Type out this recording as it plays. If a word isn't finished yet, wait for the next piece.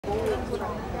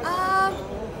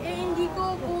Hindi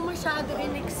ko po masyado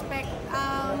in-expect.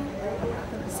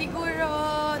 Siguro,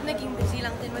 naging busy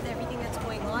lang din with everything that's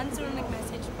going on. So,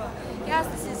 nag-message po, yes,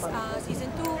 this is season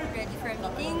 2, ready for a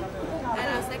meeting. And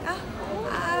I was like,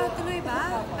 tuloy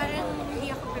ba? Parang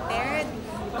hindi ako prepared.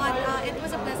 But it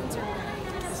was a pleasant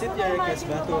surprise. Is it your request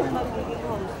ba to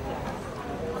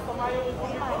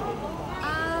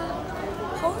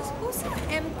host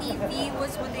MTV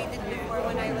was what I did before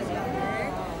when I was younger.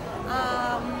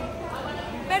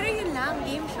 Pero yun lang,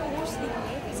 game show hosting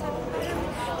eh. Sabi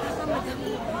ko parang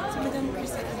si Madam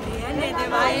Chris yan eh, di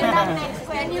ba?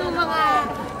 Yan yung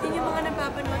mga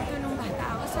napapanood ko nung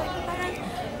bata ako. So parang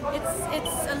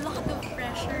it's a lot of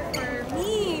pressure for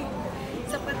me.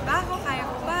 Sapat ba ako? Kaya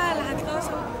ko ba? Lahat to.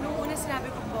 So nung una sinabi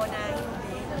ko po na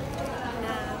hindi.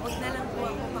 Na huwag na lang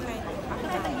po ako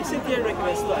Is it your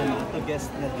request to guest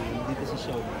na din dito sa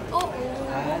show? Oo.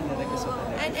 Na-request ko.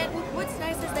 And what's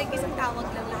nice is like isang tawag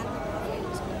lang lahat ng mga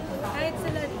friends. Kahit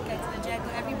sila Jego,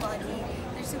 everybody,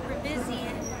 they're super busy.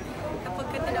 And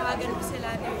kapag tinawagan mo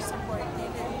sila, they're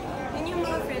supportive. And yun yung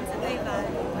mga friends that I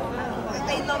value.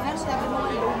 I love yung sabi mo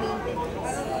low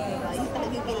maintenance. Yung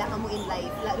talagang kailangan mo in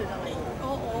life, lalo na ngayon.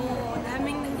 Oo,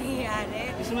 daming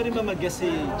nangyayari. Gusto mo rin ba mag-guest si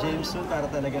James Soon para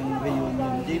talagang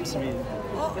reunion? James Reid.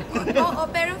 Oo,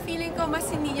 pero feeling ko mas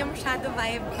hindi niya masyado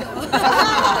vibe ko.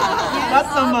 Not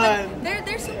naman.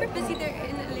 They're super busy. They're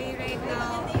in LA right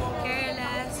now.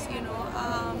 Careless, you know.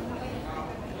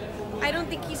 I don't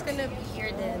think he's gonna be here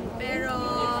then. Pero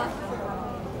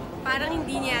parang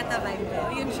hindi niya yata vibe ko.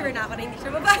 Yun sure na ako na hindi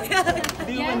siya babagal.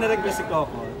 Hindi mo ba na-request si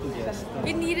Coco to guest?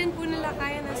 Hindi rin po nila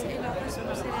kaya nasa Ilocos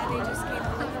po sila. They just came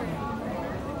over.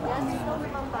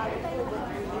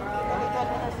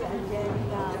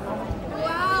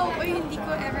 Wow! Uy, hindi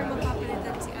ko ever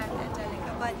magpapalitan si Ate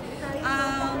Angelica. But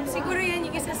siguro yan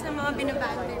yung isa sa mga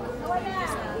binabanter ko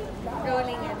sa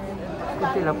rolling yan.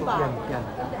 Kunti lang po yan.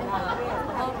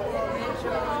 Opo, medyo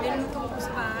niluto ko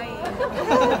sa bahay.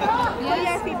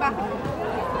 Yassi,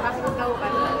 bakit daw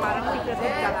parang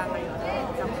secretive ka lang ngayon?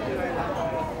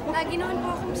 Ginawan po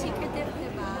akong secretive,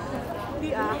 diba?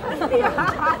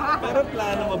 Pero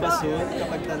plano mo ba soon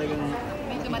kapag talagang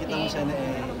nakikita mo siya na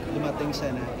dumating siya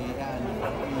na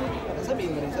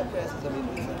sabihin mo rin sa press, sabihin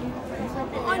mo rin sa mga friends?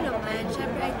 Oo naman.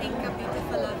 Siyempre, I think a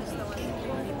beautiful love is the one that you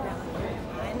really proud of.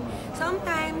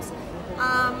 Sometimes,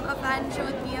 a fan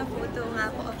showed me a photo nga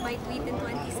po of my tweet in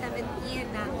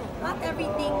 2017 na not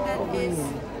everything that is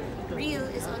real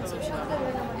is on social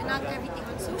media. And not everything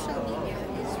on social media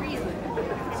is real.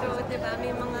 So, diba,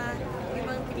 may mga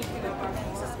ibang pelikula po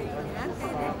tayo sa sarili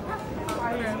natin and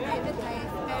our private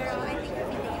life. Pero I think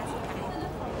everything has a time.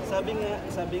 Sabi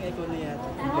nga ikaw na yata,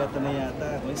 kompleto na yata,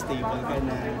 stable ka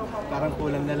na, parang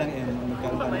kulang na lang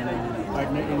magkaroon ka na ng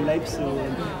partner in life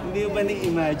soon. Hindi mo ba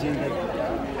ni-imagine that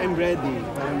I'm ready?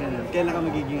 Parang gano'n. Kailan ka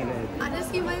magiging ready?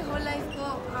 Honestly, my whole life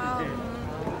ko,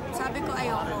 sabi ko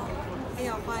ayoko.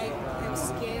 I'm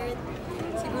scared.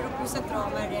 Siguro po sa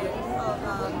trauma rin of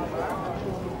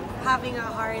having a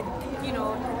hard,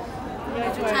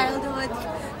 childhood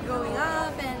growing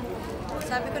up, and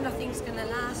sabi ko nothing's gonna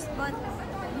last. But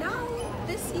now,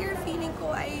 this year, feeling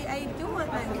ko, I do want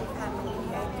my new family.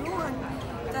 I do want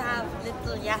to have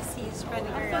little Yassi's running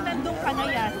around. So, nandun ka na,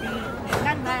 Yassi.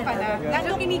 Nandun ka na.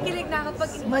 Nandun kinikilig na ako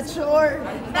pag Mature.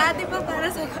 dati pa para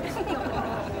sa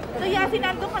So, Yassi,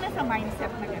 nandun ka na sa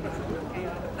mindset na gano'n.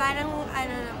 parang,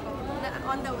 na po,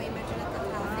 on the way, medyo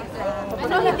natatraffic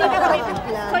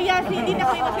lang. So, Yassi, hindi na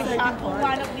kayo masashock kung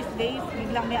one of these days,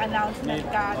 biglang may announcement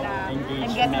ka na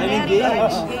I'm getting married or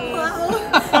engaged.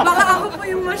 Baka ako po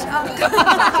yung ma-shock.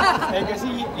 Kasi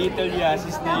little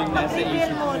Yassis na yung nasa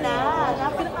isip mo.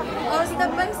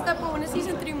 Step by step po, na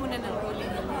season 3 muna ng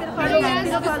rolling. Pero yan,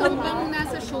 gusto mo bang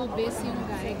nasa showbiz yung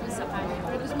guy kung sakali?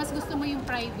 Pero mas gusto mo yung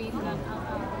private lang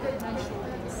ng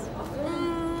showbiz?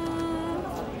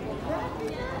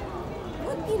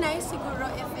 Would be nice siguro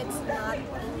if it's not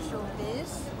in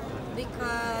showbiz.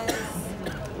 Because,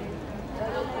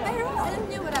 pero alam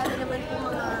niyo, marami naman po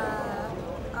mga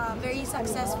very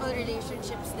successful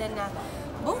relationships din na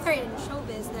both are in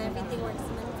showbiz, na everything works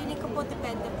naman. Feeling ko po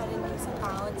depende pa rin yung sa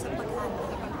tao at sa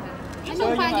paghandle.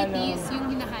 Anong qualities yung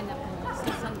hinahanap mo sa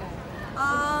isang guy?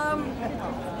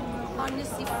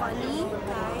 Honestly, funny,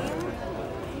 kind,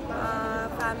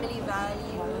 family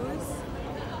values,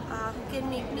 who can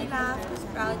make me laugh, who's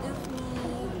proud of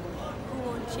me, who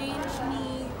won't change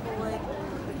me, who would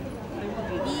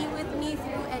be with me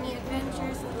through any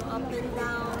adventures, through up and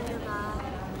down, diba?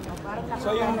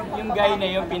 So yung guy na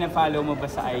yun, pina-follow mo ba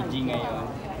sa IG ngayon?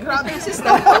 Grabe yung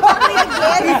system.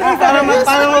 Para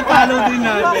ma-follow din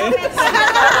namin.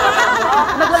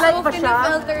 Nag-like pa siya?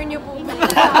 Filter niyo po.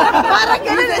 Parang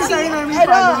gano'n na siya.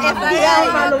 Pero FBI.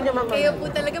 Follow niya mama. Kayo po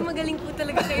talaga, magaling po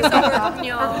talaga kayo sa work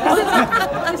niyo.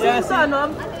 Sa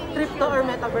crypto or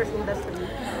metaverse industry?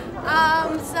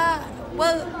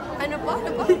 Ano po?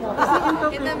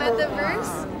 In the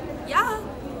metaverse? Yeah.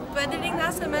 Pwede rin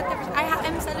nasa metaverse.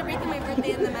 I'm celebrating my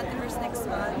birthday in the metaverse next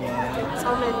month.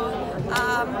 How many?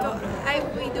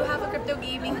 We do have a crypto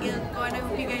gaming guild po, and I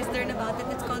hope you guys learn about it.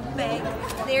 It's called PEG.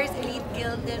 Players Elite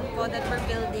Guild din po that we're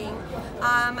building.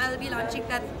 I'll be launching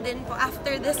that din po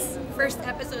after this first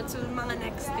episode, so mga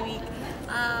next week.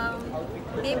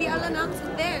 Maybe I'll announce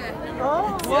it there.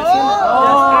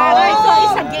 Alright, so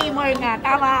isa gamer nga.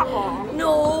 Tama ako.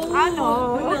 No!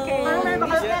 Ano? Okay.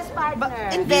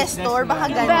 Investor,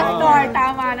 baka gano'n. Investor,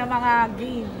 tama na mga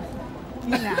games.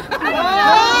 Yun na.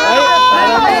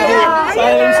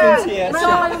 Silence din si Yassi.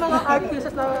 Meron kayo mga art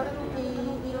pieces na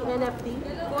NFT?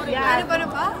 Ano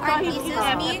ba? Art he's pieces,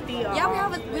 me? NFT, oh. Yeah,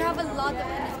 we have a lot of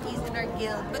NFTs in our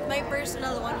guild, but my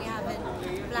personal one, we haven't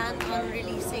planned on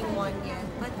releasing one yet.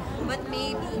 But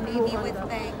maybe with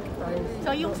PEG.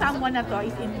 So yung someone na to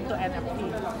is into NFT.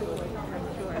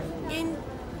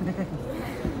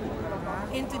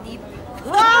 Into deep.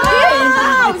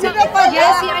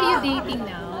 Yassi, are you dating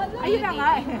now? Ayun na nga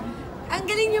eh. Ang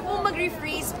galing niyo po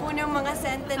mag-rephrase po ng mga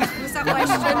sentence po sa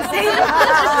questions.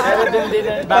 Pero dun din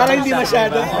ang Parang hindi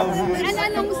masyado.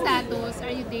 Anong status?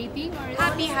 Are you dating or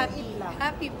Happy.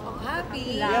 Happy po.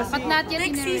 Happy. but not yet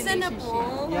in a Next season na relationship?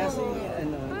 po. Yassi,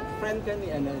 friend ka ni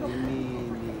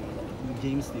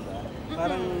James, di ba?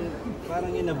 Parang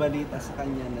yung nabalita sa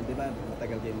kanya na, di ba,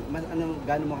 matagal din.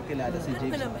 Gaano mo kakilala si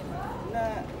James?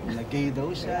 Na gay daw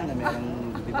siya, na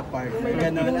merong, di ba, partner.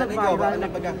 Ganon. Ano ikaw ba? Ano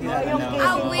pagkakilala na?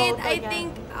 Wait, I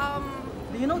think,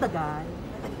 Do you know the guy?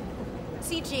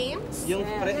 si James? Yung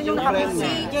friend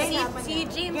niya. Si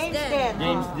James din.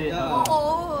 James did.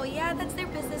 Oh, yeah, that's their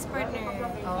business partner.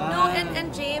 No,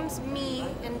 and James, me,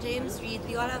 and James Reid,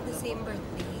 we all have the same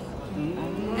birthday.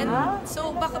 And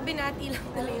so, baka binati lang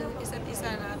nila yung isa't isa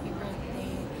na happy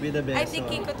birthday. With the best. I think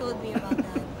Kiko told me about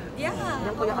that. Yeah.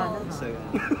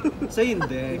 So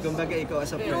hindi. Kumbaga ikaw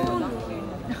as a friend.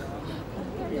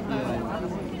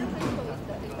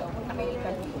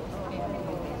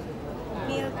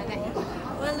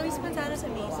 Well, Luis Manzano sa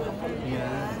Amazing.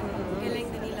 Yeah. Galing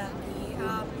na nila.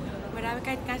 Marami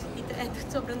kahit dito,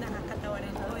 sobrang nakakatawa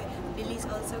rin. Billy's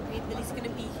also great. Billy's gonna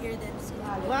be here then soon.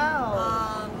 Wow.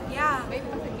 Yeah.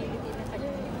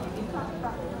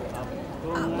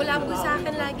 Wala po sa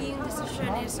akin lagi yung decision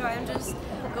eh. So I'm just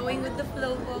going with the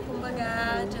flow po.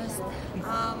 Kumbaga, just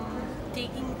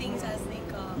taking things as they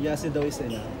come. Yassi daw is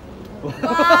enough.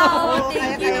 Wow!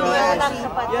 Thank you naman.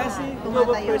 Yassi, ikaw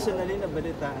ba personally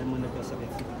nabalitaan mo nagkasakit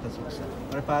si Tita Susa?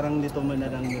 Or parang dito mo na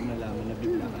lang yung nalaman na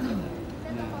bigla ka na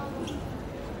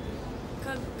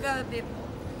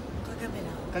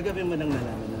Kagabi mo nang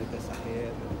nalaman na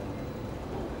nagkasakit.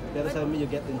 Pero sabi mo, you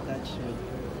get in touch with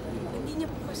her. Hindi niya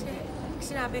po kasi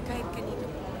sinabi kahit kanino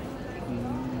po.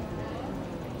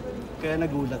 Kaya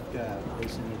nagulat ka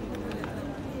personally.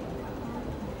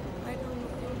 I don't know.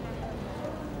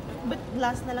 But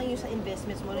last na lang yung sa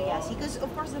investments mo, Yassi. Because of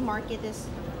course the market is,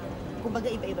 kumbaga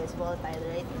iba-iba is volatile,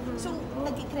 right? So,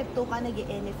 nag-crypto ka,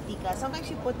 nag-NFT ka. Sometimes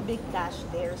you put big cash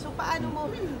there. So, paano mo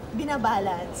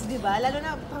binabalance, di ba? Lalo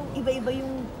na parang iba-iba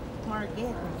yung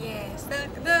market. Yes, the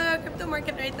crypto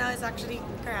market right now is actually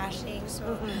crashing,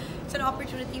 so it's an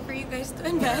opportunity for you guys to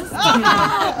invest.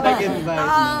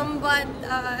 But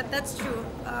that's true.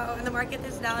 When the market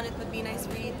is down, it would be nice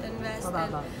for you to invest.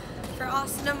 And for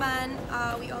us naman,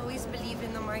 we always believe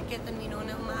in the market and we know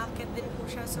na umaakit din po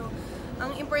siya. So,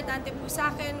 ang importante po sa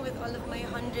akin with all of my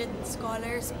 100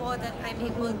 scholars po that I'm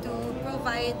able to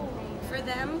provide for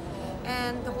them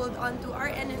and to hold on to our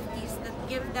NFTs that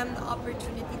give them the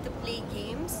opportunity to play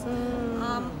games.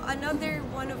 Another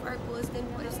one of our goals then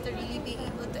is to really be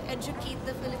able to educate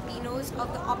the Filipinos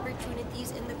of the opportunities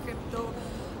in the crypto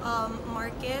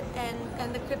market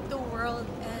and the crypto world.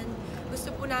 And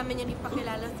gusto po namin yan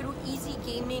ipakilala through easy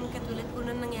gaming katulad po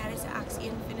nung nangyari sa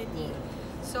Axie Infinity.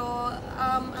 So,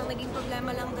 ang naging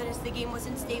problema lang doon is the game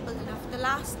wasn't stable enough to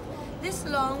last this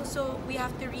long, so we have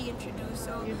to reintroduce.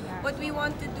 So what we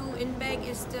want to do in BEG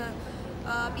is to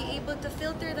be able to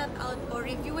filter that out or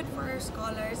review it for our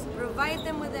scholars, provide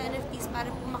them with the NFTs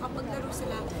para po makapaglaro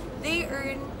sila. They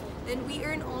earn, then we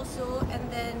earn also, and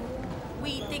then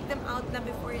we take them out na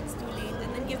before it's too late, and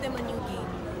then give them a new game.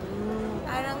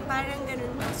 Parang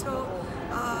ganun. So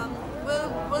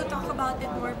we'll we'll talk about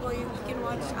it more po. You can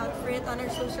watch out for it on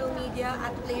our social media at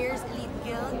Players Elite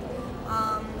Guild.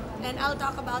 And I'll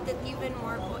talk about it even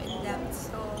more po in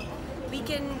depth. So we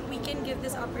can give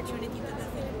this opportunity to the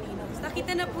Filipinos.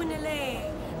 Nakita na po nila eh.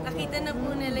 Nakita na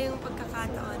po nila yung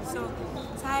pagkakataon. So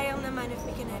sayang naman if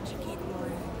we can educate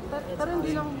more. Pero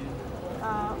hindi lang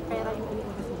pera yung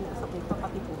ini-invest dito sa crypto,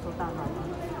 pati puso, tama ba?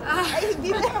 Ay, hindi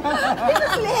na.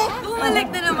 Bumalik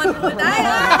na naman po tayo.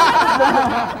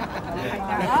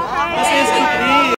 Season 3!